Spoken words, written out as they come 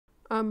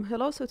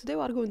Hello, so today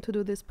we are going to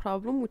do this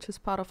problem, which is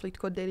part of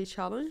Leetcode Daily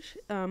Challenge,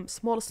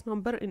 smallest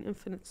number in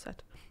infinite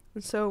set.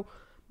 And so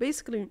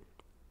basically,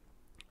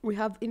 we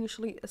have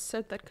initially a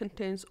set that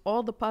contains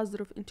all the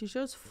positive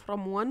integers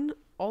from 1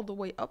 all the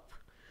way up.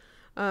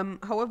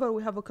 However,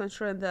 we have a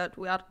constraint that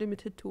we are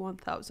limited to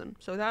 1000,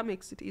 so that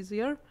makes it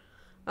easier.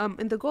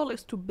 And the goal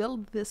is to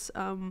build this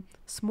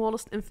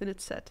smallest infinite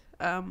set.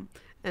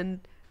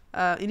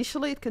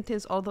 Initially it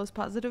contains all those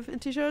positive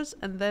integers,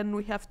 and then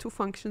we have two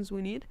functions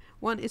we need.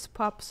 One is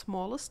pop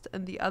smallest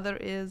and the other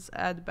is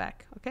add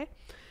back. Okay,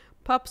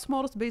 pop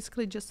smallest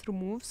basically just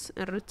removes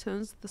and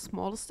returns the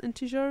smallest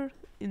integer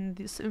in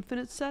this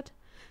infinite set,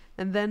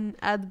 and then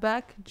add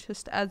back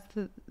just adds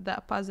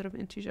that positive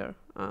integer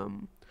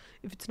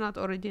if it's not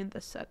already in the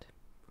set.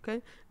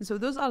 Okay, and so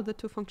those are the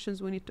two functions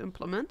we need to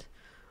implement.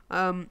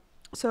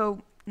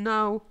 So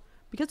now,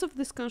 because of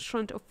this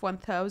constraint of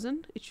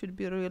 1000, it should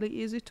be really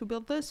easy to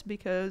build this,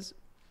 because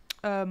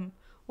what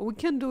we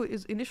can do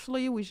is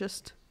initially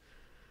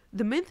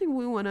the main thing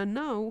we want to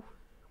know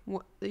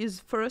is,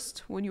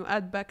 first, when you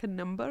add back a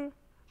number,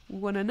 we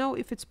want to know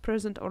if it's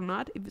present or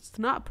not. If it's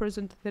not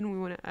present, then we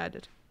want to add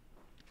it.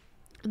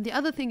 And the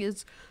other thing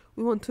is,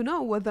 we want to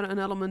know whether an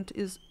element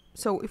is,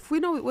 so if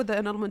we know whether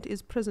an element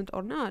is present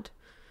or not,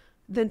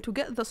 then to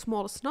get the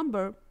smallest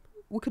number,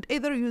 we could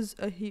either use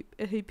a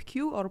heap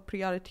queue or a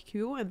priority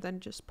queue and then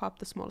just pop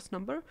the smallest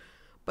number.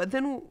 But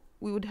then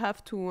we would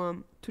have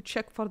to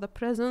check for the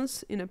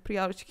presence in a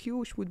priority queue,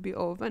 which would be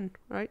O of n,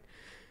 right?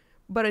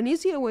 But an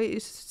easier way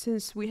is,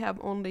 since we have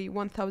only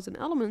 1000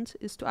 elements,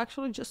 is to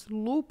actually just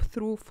loop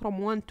through from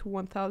 1 to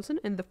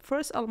 1000, and the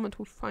first element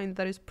we find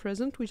that is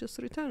present, we just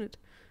return it.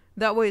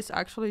 That way it's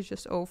actually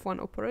just O of 1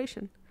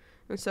 operation.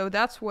 And so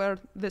that's where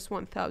this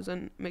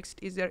 1000 makes it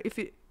easier.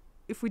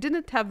 If we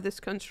didn't have this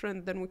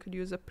constraint, then we could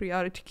use a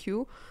priority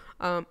queue,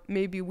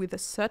 maybe with a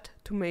set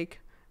to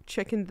make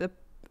checking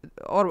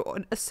or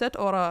a set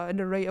or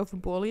an array of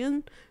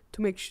Boolean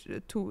to make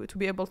to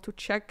be able to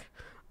check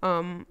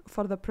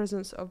for the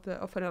presence of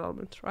an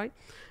element, right?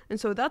 And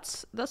so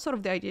that's sort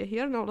of the idea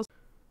here. Now let's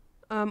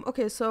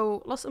okay,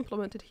 so let's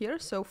implement it here.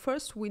 So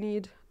first we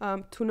need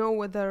to know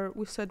whether,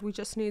 we said we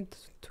just need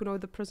to know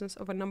the presence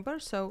of a number.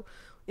 So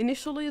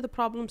initially the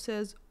problem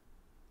says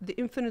the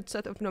infinite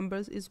set of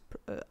numbers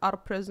are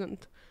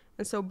present,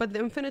 and so, but the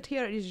infinite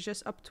here is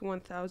just up to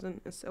 1000,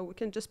 and so we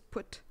can just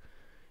put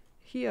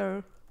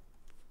here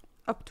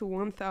up to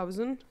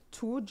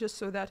 1002, just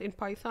so that in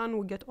Python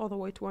we get all the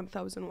way to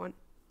 1001.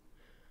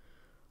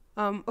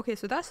 Okay,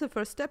 so that's the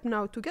first step.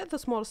 Now to get the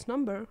smallest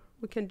number,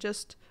 we can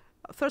just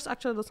first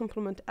actually let's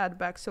implement add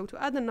back. So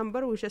to add a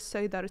number, we just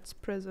say that it's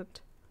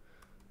present.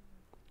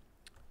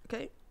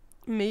 Okay,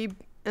 maybe,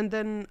 and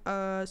then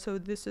so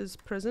this is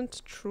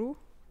present true,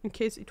 in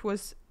case it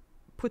was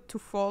put to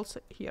false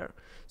here.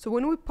 So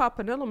when we pop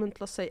an element,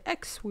 let's say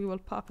x, we will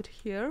pop it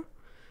here.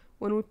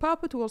 When we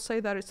pop it, we'll say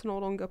that it's no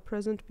longer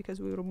present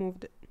because we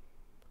removed it.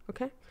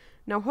 Okay,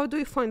 now how do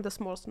we find the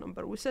smallest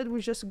number? We said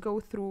we just go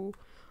through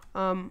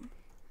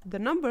the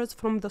numbers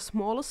from the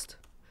smallest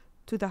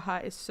to the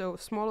highest. So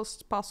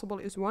smallest possible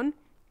is 1,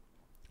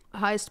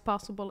 highest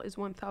possible is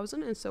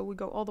 1000, and so we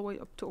go all the way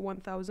up to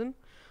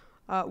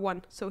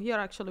 1001. So here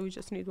actually we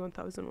just need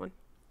 1001.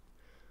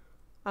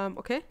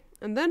 Okay,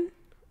 and then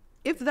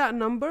if that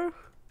number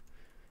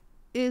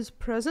is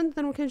present,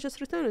 then we can just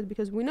return it,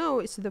 because we know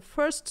it's the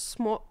first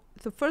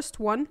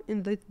one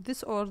in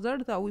this order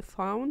that we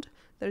found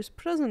that is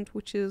present,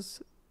 which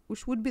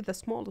would be the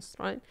smallest,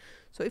 right?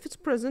 So if it's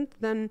present,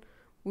 then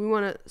we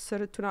want to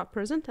set it to not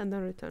present and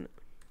then return it.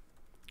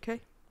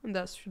 Okay, and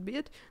that should be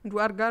it, and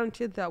we are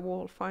guaranteed that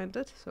we'll find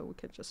it, so we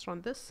can just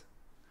run this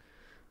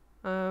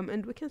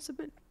and we can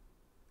submit,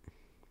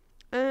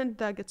 and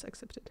that gets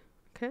accepted.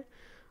 Okay,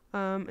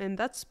 and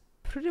that's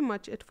pretty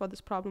much it for this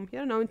problem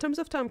here. Now in terms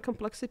of time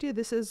complexity,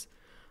 this is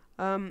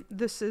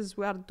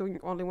we are doing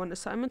only one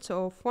assignment,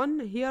 so of 1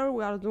 here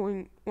we are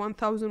doing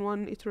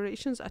 1001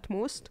 iterations at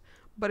most,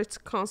 but it's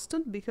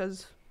constant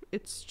because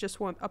it's just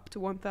up to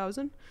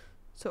 1000.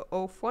 So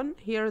O of 1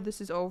 here,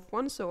 this is O of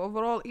 1, so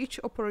overall each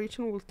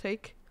operation will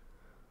take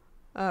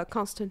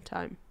constant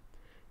time.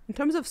 In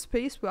terms of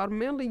space, we are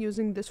mainly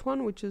using this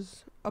one, which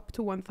is up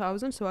to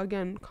 1000, so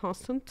again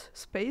constant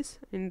space,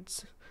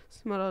 and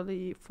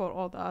similarly for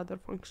all the other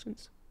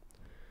functions.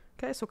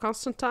 Okay, so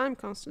constant time,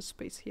 constant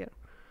space here.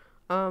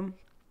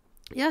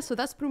 Yeah, so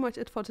that's pretty much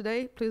it for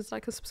today. Please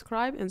like and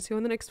subscribe, and see you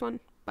on the next one.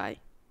 Bye.